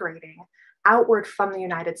individuals migrating outward from the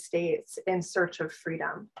United States in search of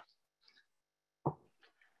freedom.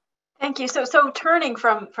 Thank you. So turning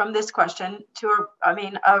from this question to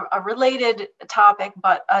a related topic,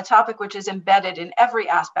 but a topic which is embedded in every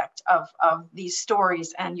aspect of these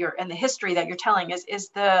stories and the history that you're telling is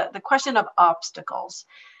the question of obstacles.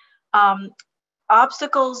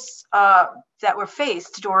 Obstacles that were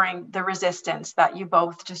faced during the resistance that you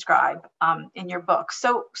both describe in your book.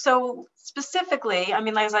 So specifically,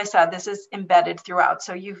 as I said, this is embedded throughout.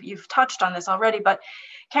 So you've touched on this already, but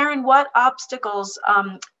Karen, what obstacles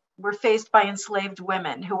were faced by enslaved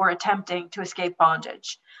women who were attempting to escape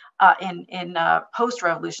bondage in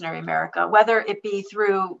post-revolutionary America, whether it be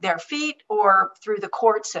through their feet or through the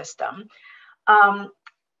court system?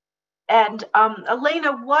 And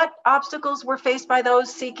Elena, what obstacles were faced by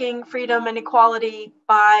those seeking freedom and equality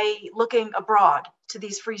by looking abroad to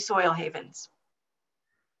these free soil havens?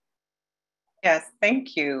 Yes,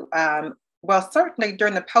 thank you. Well, certainly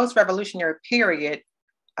during the post-revolutionary period,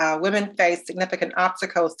 women faced significant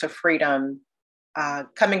obstacles to freedom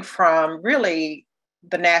coming from really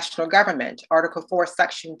the national government. Article 4,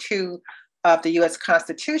 Section 2 of the U.S.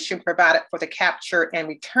 Constitution provided for the capture and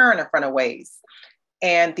return of runaways.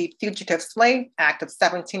 And the Fugitive Slave Act of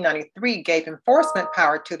 1793 gave enforcement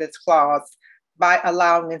power to this clause by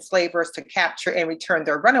allowing enslavers to capture and return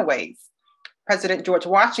their runaways. President George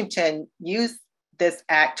Washington used this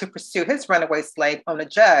act to pursue his runaway slave on a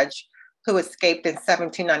judge who escaped in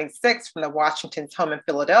 1796 from the Washington's home in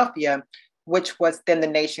Philadelphia, which was then the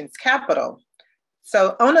nation's capital.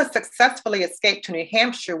 So Ona successfully escaped to New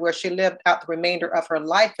Hampshire, where she lived out the remainder of her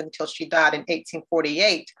life until she died in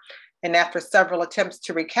 1848. And after several attempts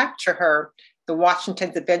to recapture her, the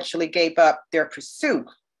Washingtons eventually gave up their pursuit.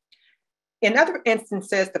 In other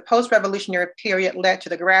instances, the post-revolutionary period led to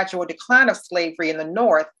the gradual decline of slavery in the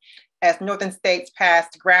North as northern states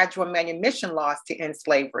passed gradual manumission laws to end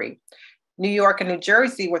slavery. New York and New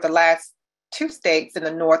Jersey were the last two states in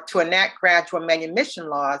the North to enact gradual manumission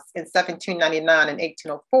laws in 1799 and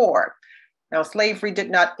 1804. Now, slavery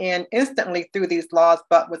did not end instantly through these laws,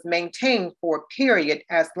 but was maintained for a period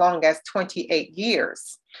as long as 28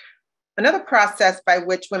 years. Another process by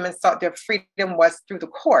which women sought their freedom was through the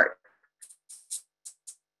court.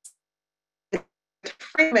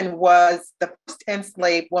 Freeman was the first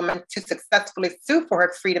enslaved woman to successfully sue for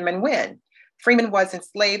her freedom and win. Freeman was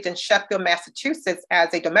enslaved in Sheffield, Massachusetts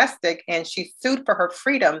as a domestic, and she sued for her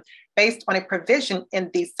freedom based on a provision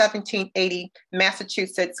in the 1780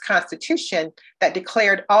 Massachusetts Constitution that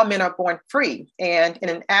declared all men are born free. And in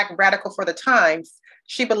an act radical for the times,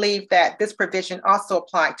 she believed that this provision also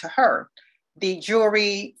applied to her. The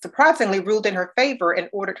jury surprisingly ruled in her favor and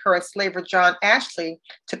ordered her enslaver John Ashley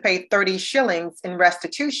to pay 30 shillings in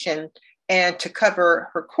restitution and to cover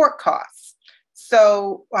her court costs.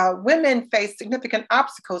 So women faced significant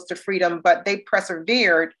obstacles to freedom, but they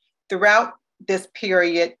persevered throughout this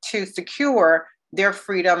period to secure their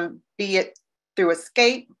freedom, be it through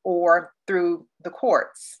escape or through the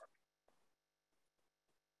courts.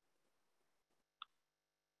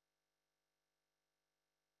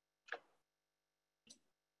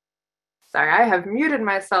 Sorry, I have muted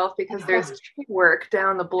myself because there's tree work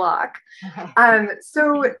down the block.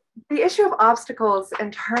 So the issue of obstacles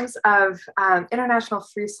in terms of international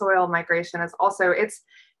free soil migration is also,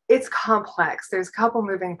 it's complex. There's a couple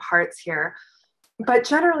moving parts here. But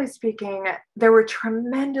generally speaking, there were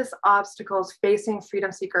tremendous obstacles facing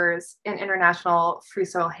freedom seekers in international free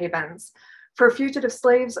soil havens. For fugitive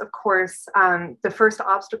slaves, of course, the first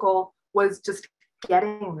obstacle was just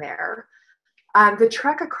getting there. The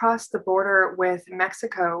trek across the border with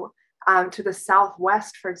Mexico to the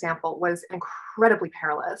southwest, for example, was incredibly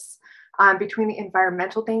perilous. Between the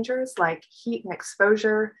environmental dangers like heat and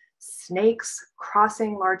exposure, snakes,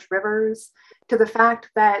 crossing large rivers, to the fact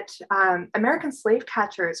that American slave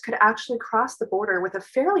catchers could actually cross the border with a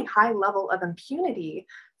fairly high level of impunity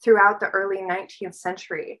throughout the early 19th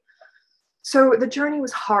century. So the journey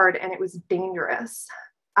was hard and it was dangerous.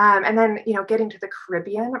 And then, getting to the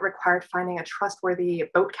Caribbean required finding a trustworthy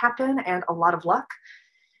boat captain and a lot of luck.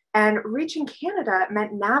 And reaching Canada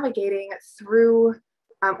meant navigating through,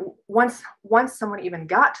 once someone even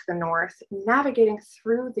got to the north, navigating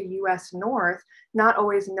through the US North, not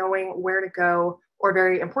always knowing where to go, or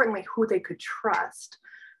very importantly, who they could trust.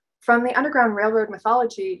 From the Underground Railroad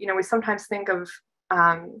mythology, we sometimes think of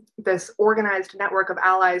this organized network of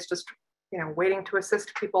allies just, waiting to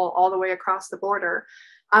assist people all the way across the border.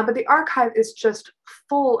 But the archive is just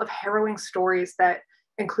full of harrowing stories that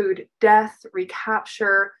include death,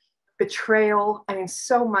 recapture, betrayal,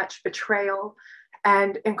 so much betrayal,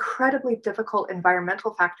 and incredibly difficult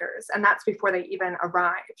environmental factors. And that's before they even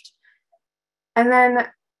arrived. And then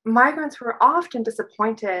migrants were often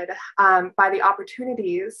disappointed by the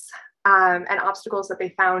opportunities and obstacles that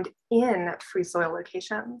they found in free soil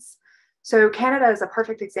locations. So Canada is a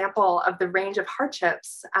perfect example of the range of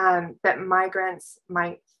hardships that migrants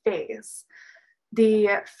might face.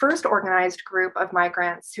 The first organized group of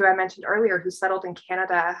migrants who I mentioned earlier who settled in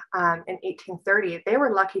Canada in 1830, they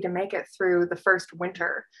were lucky to make it through the first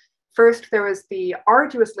winter. First, there was the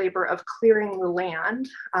arduous labor of clearing the land.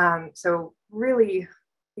 So really,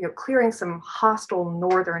 clearing some hostile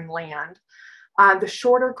northern land. The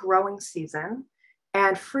shorter growing season,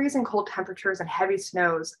 and freezing cold temperatures and heavy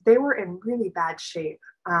snows, they were in really bad shape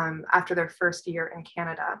after their first year in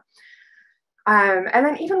Canada. And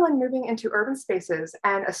then even when moving into urban spaces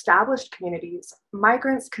and established communities,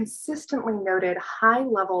 migrants consistently noted high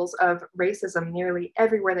levels of racism nearly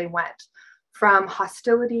everywhere they went, from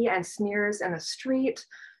hostility and sneers in the street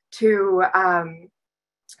to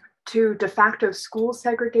de facto school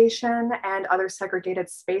segregation and other segregated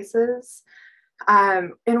spaces.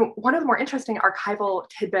 And one of the more interesting archival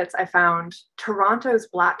tidbits I found, Toronto's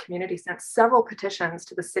Black community sent several petitions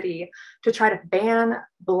to the city to try to ban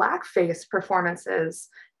blackface performances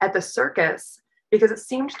at the circus because it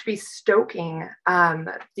seemed to be stoking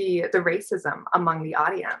the racism among the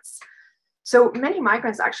audience. So many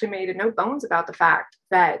migrants actually made no bones about the fact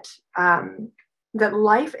that, that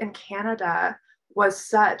life in Canada was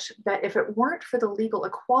such that if it weren't for the legal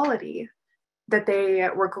equality that they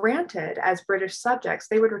were granted as British subjects,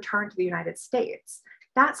 they would return to the United States.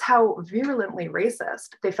 That's how virulently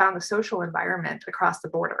racist they found the social environment across the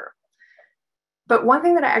border. But one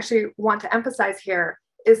thing that I actually want to emphasize here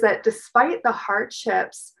is that despite the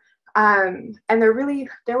hardships, and there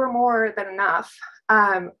were more than enough,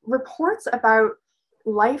 reports about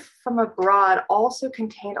life from abroad also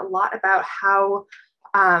contained a lot about how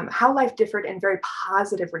how life differed in very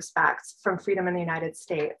positive respects from freedom in the United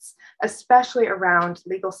States, especially around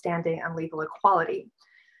legal standing and legal equality.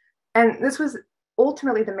 And this was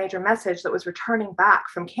ultimately the major message that was returning back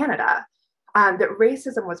from Canada, that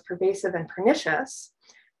racism was pervasive and pernicious,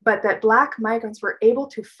 but that Black migrants were able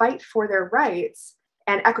to fight for their rights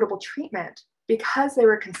and equitable treatment because they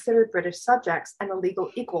were considered British subjects and the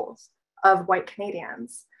legal equals of white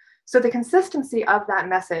Canadians. So the consistency of that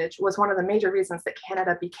message was one of the major reasons that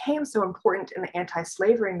Canada became so important in the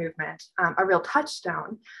anti-slavery movement, a real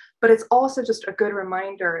touchstone. But it's also just a good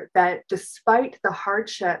reminder that despite the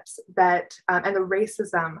hardships that and the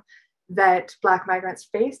racism that Black migrants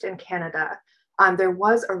faced in Canada, there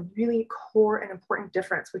was a really core and important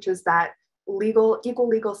difference, which is that equal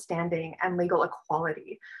legal standing and legal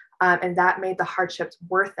equality. And that made the hardships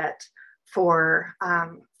worth it for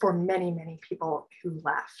many, many people who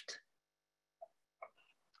left.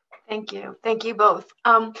 Thank you. Thank you both.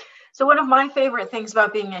 So one of my favorite things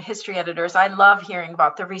about being a history editor is I love hearing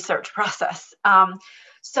about the research process.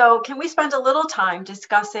 So can we spend a little time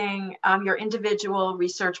discussing your individual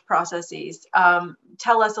research processes?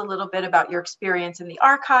 Tell us a little bit about your experience in the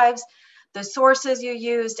archives, the sources you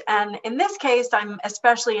used, and in this case, I'm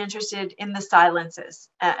especially interested in the silences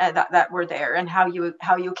that were there and how you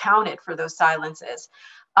accounted for those silences.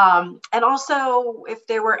 And also if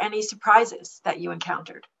there were any surprises that you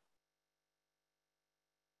encountered.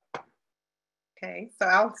 Okay, so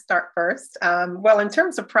I'll start first. Well, in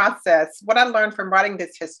terms of process, what I learned from writing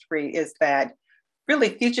this history is that really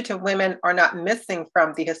fugitive women are not missing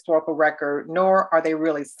from the historical record, nor are they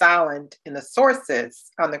really silent in the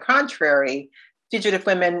sources. On the contrary, fugitive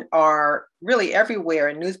women are really everywhere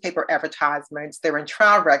in newspaper advertisements, they're in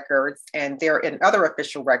trial records, and they're in other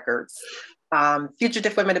official records.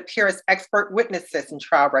 Fugitive women appear as expert witnesses in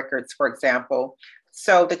trial records, for example.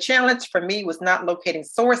 So the challenge for me was not locating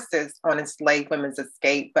sources on enslaved women's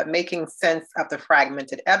escape, but making sense of the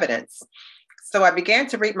fragmented evidence. So I began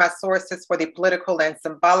to read my sources for the political and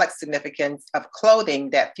symbolic significance of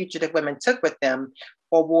clothing that fugitive women took with them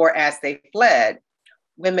or wore as they fled.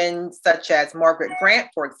 Women such as Margaret Grant,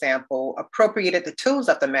 for example, appropriated the tools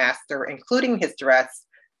of the master, including his dress,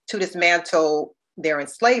 to dismantle their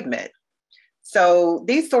enslavement. So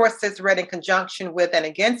these sources, read in conjunction with and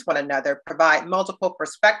against one another, provide multiple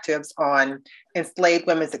perspectives on enslaved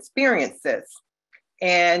women's experiences.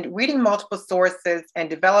 And reading multiple sources and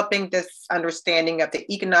developing this understanding of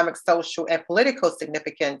the economic, social, and political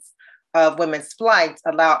significance of women's flight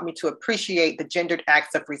allowed me to appreciate the gendered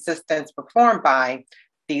acts of resistance performed by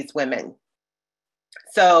these women.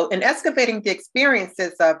 So in excavating the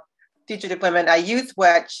experiences of fugitive women, I use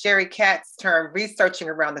what Sherry Katz termed researching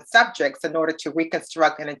around the subjects in order to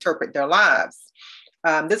reconstruct and interpret their lives.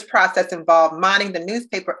 This process involved mining the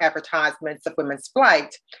newspaper advertisements of women's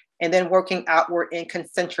flight and then working outward in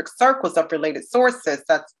concentric circles of related sources,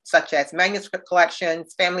 such as manuscript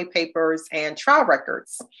collections, family papers, and trial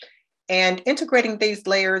records. And integrating these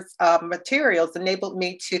layers of materials enabled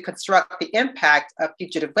me to construct the impact of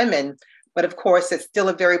fugitive women. But of course, it's still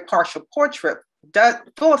a very partial portrait,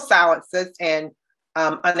 full of silences and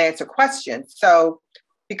unanswered questions. So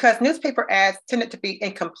because newspaper ads tended to be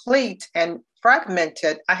incomplete and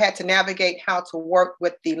fragmented, I had to navigate how to work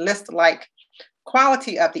with the list-like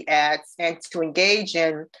quality of the ads and to engage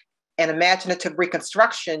in an imaginative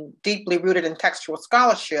reconstruction deeply rooted in textual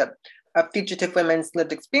scholarship of fugitive women's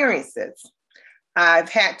lived experiences. I've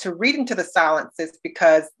had to read into the silences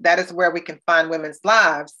because that is where we can find women's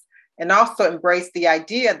lives, and also embrace the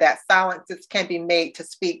idea that silences can be made to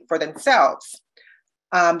speak for themselves.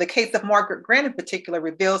 The case of Margaret Grant in particular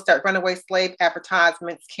reveals that runaway slave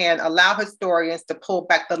advertisements can allow historians to pull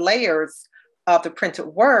back the layers of the printed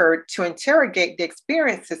word to interrogate the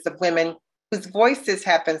experiences of women whose voices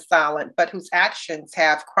have been silent, but whose actions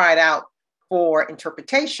have cried out for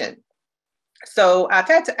interpretation. So I've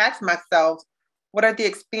had to ask myself, what are the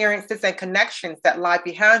experiences and connections that lie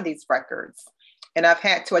behind these records? And I've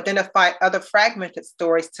had to identify other fragmented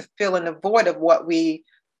stories to fill in the void of what we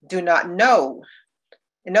do not know.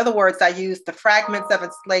 In other words, I used the fragments of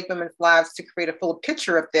enslaved women's lives to create a full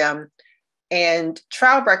picture of them. And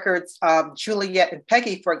trial records of Juliet and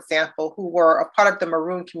Peggy, for example, who were a part of the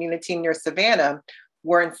Maroon community near Savannah,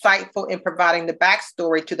 were insightful in providing the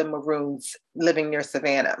backstory to the Maroons living near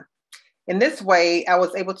Savannah. In this way, I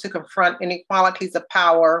was able to confront inequalities of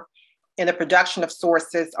power in the production of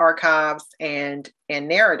sources, archives, and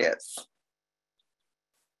narratives.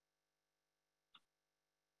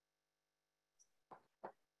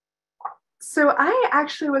 So I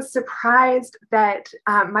actually was surprised that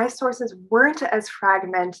my sources weren't as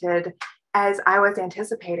fragmented as I was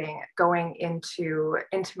anticipating going into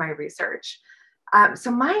my research.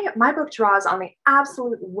 So my book draws on the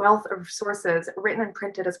absolute wealth of sources written and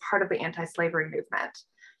printed as part of the anti-slavery movement.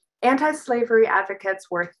 Anti-slavery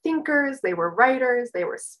advocates were thinkers, they were writers, they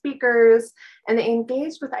were speakers, and they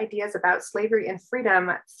engaged with ideas about slavery and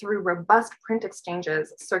freedom through robust print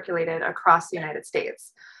exchanges circulated across the United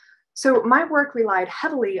States. So my work relied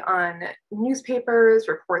heavily on newspapers,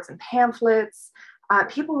 reports, and pamphlets.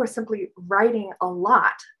 People were simply writing a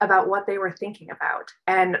lot about what they were thinking about.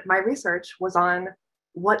 And my research was on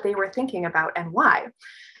what they were thinking about and why.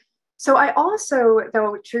 So I also,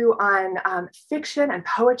 though, drew on fiction and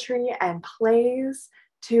poetry and plays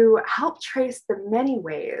to help trace the many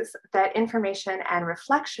ways that information and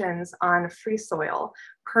reflections on free soil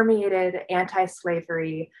permeated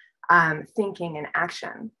anti-slavery thinking and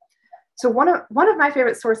action. So one of my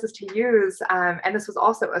favorite sources to use, and this was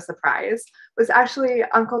also a surprise, was actually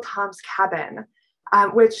Uncle Tom's Cabin,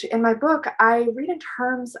 which in my book, I read in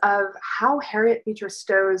terms of how Harriet Beecher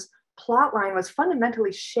Stowe's plotline was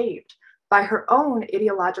fundamentally shaped by her own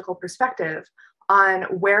ideological perspective on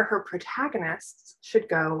where her protagonists should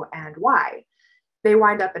go and why. They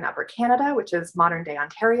wind up in Upper Canada, which is modern day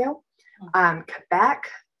Ontario, Quebec,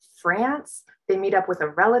 France. They meet up with a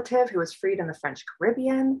relative who was freed in the French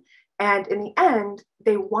Caribbean. And in the end,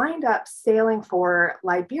 they wind up sailing for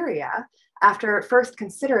Liberia after first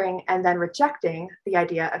considering and then rejecting the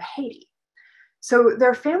idea of Haiti. So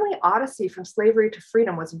their family odyssey from slavery to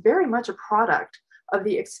freedom was very much a product of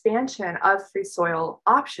the expansion of free soil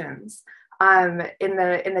options in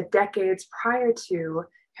the decades prior to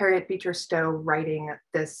Harriet Beecher Stowe writing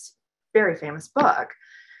this very famous book.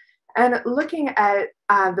 And looking at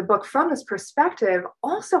the book from this perspective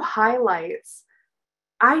also highlights,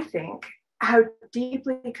 I think, how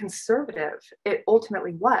deeply conservative it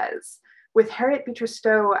ultimately was, with Harriet Beecher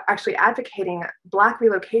Stowe actually advocating Black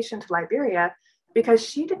relocation to Liberia because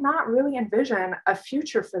she did not really envision a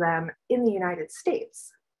future for them in the United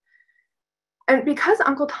States. And because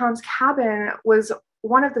Uncle Tom's Cabin was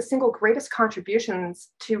one of the single greatest contributions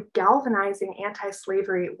to galvanizing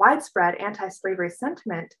widespread anti-slavery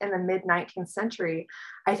sentiment in the mid-19th century,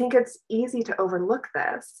 I think it's easy to overlook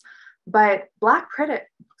this. But Black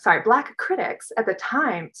critics at the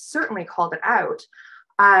time certainly called it out.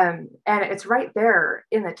 And it's right there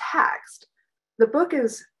in the text. The book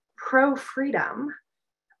is pro-freedom,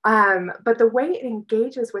 but the way it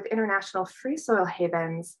engages with international free soil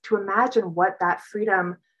havens to imagine what that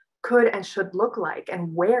freedom could and should look like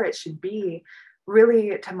and where it should be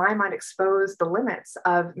really, to my mind, exposed the limits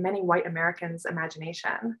of many white Americans'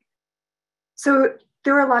 imagination. So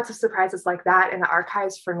there were lots of surprises like that in the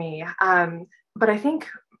archives for me. But I think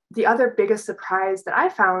the other biggest surprise that I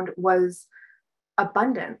found was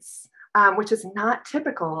abundance, which is not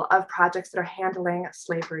typical of projects that are handling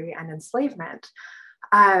slavery and enslavement.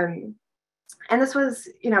 And this was,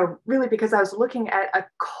 really because I was looking at a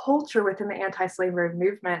culture within the anti-slavery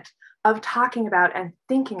movement of talking about and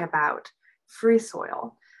thinking about free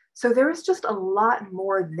soil. So there was just a lot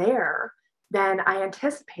more there than I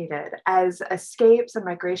anticipated as escapes and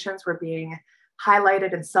migrations were being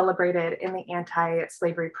highlighted and celebrated in the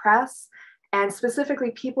anti-slavery press, and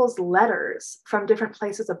specifically people's letters from different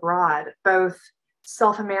places abroad, both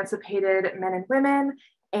self-emancipated men and women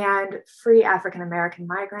and free African-American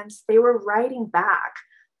migrants. They were writing back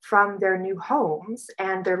from their new homes,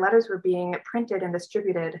 and their letters were being printed and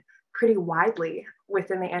distributed pretty widely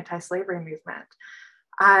within the anti-slavery movement.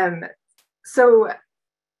 So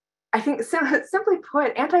I think simply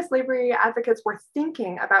put, anti-slavery advocates were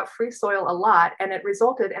thinking about free soil a lot, and it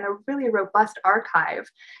resulted in a really robust archive.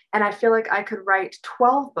 And I feel like I could write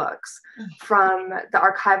 12 books from the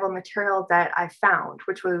archival material that I found,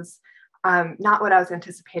 which was not what I was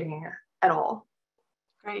anticipating at all.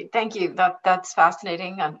 Great, thank you. That's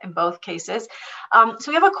fascinating in both cases. So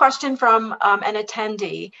we have a question from an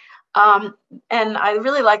attendee. And I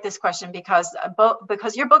really like this question because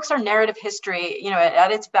your books are narrative history,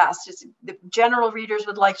 at its best. The general readers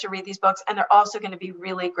would like to read these books, and they're also going to be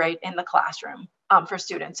really great in the classroom for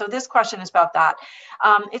students. So this question is about that.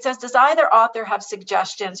 It says, does either author have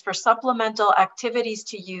suggestions for supplemental activities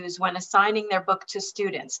to use when assigning their book to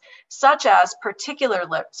students, such as particular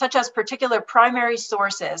primary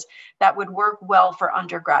sources that would work well for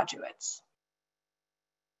undergraduates?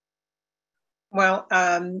 Well,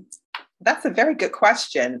 that's a very good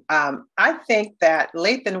question. I think that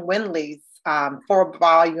Lathan Winley's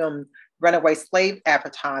 4-volume Runaway Slave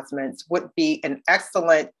Advertisements would be an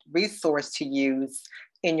excellent resource to use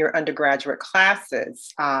in your undergraduate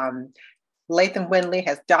classes. Lathan Winley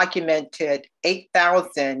has documented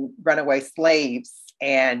 8,000 runaway slaves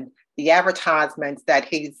and the advertisements that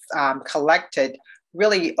he's collected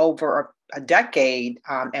really over a decade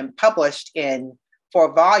and published in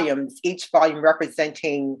 4 volumes, each volume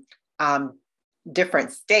representing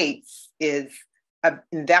different states, is an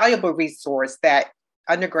invaluable resource that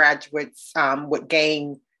undergraduates would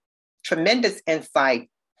gain tremendous insight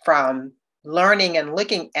from learning and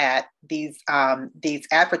looking at these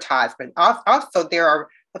advertisements. Also, there are,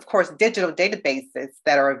 of course, digital databases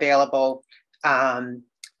that are available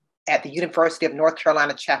at the University of North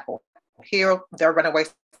Carolina, Chapel Hill. There are runaway.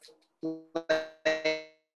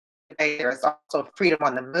 There's also Freedom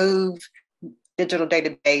on the Move digital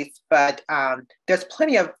database, but there's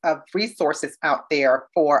plenty of resources out there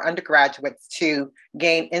for undergraduates to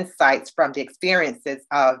gain insights from the experiences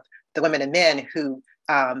of the women and men who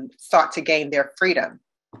sought to gain their freedom.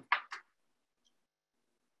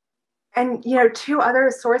 And, 2 other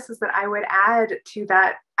sources that I would add to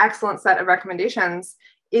that excellent set of recommendations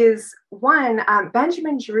is one,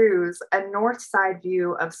 Benjamin Drew's A North Side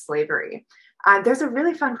View of Slavery. There's a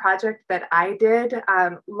really fun project that I did,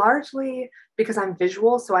 largely because I'm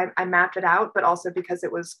visual, so I mapped it out, but also because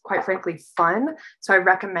it was, quite frankly, fun. So I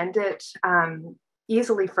recommend it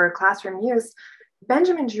easily for classroom use.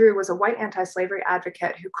 Benjamin Drew was a white anti-slavery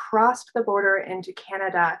advocate who crossed the border into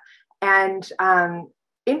Canada and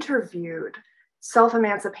interviewed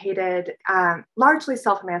self-emancipated, largely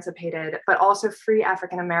self-emancipated, but also free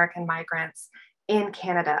African-American migrants in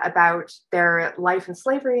Canada about their life in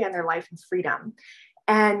slavery and their life in freedom.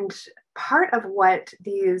 And part of what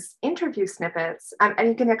these interview snippets, and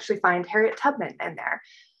you can actually find Harriet Tubman in there.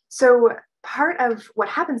 So part of what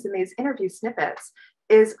happens in these interview snippets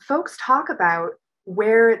is folks talk about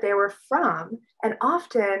where they were from, and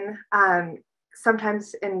often,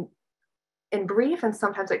 sometimes in brief and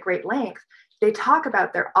sometimes at great length, they talk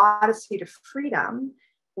about their odyssey to freedom,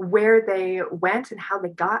 where they went and how they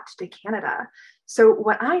got to Canada. So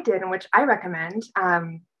what I did, and which I recommend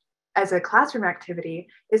as a classroom activity,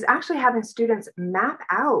 is actually having students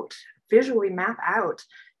visually map out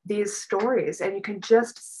these stories. And you can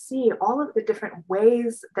just see all of the different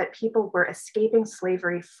ways that people were escaping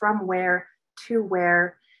slavery from where to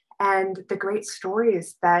where, and the great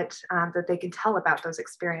stories that they can tell about those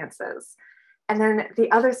experiences. And then the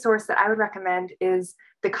other source that I would recommend is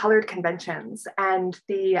the Colored Conventions. And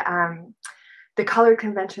the Colored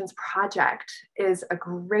Conventions Project is a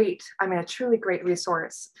truly great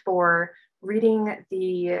resource for reading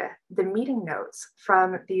the meeting notes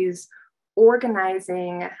from these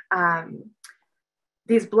organizing,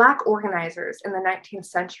 these Black organizers in the 19th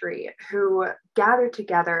century who gathered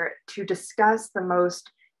together to discuss the most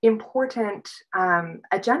important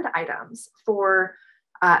agenda items for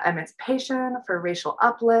emancipation, for racial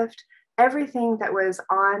uplift. Everything that was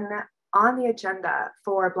on the agenda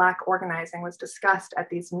for Black organizing was discussed at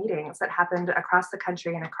these meetings that happened across the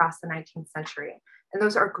country and across the 19th century. And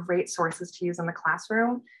those are great sources to use in the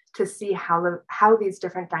classroom to see how these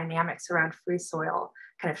different dynamics around free soil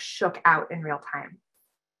kind of shook out in real time.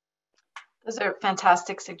 Those are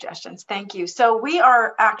fantastic suggestions. Thank you. So we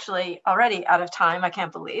are actually already out of time, I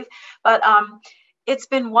can't believe, but it's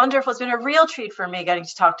been wonderful. It's been a real treat for me getting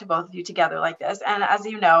to talk to both of you together like this. And as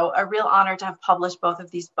you know, a real honor to have published both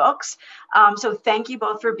of these books. So thank you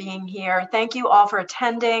both for being here. Thank you all for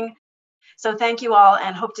attending. So thank you all,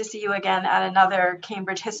 and hope to see you again at another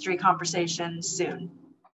Cambridge History conversation soon.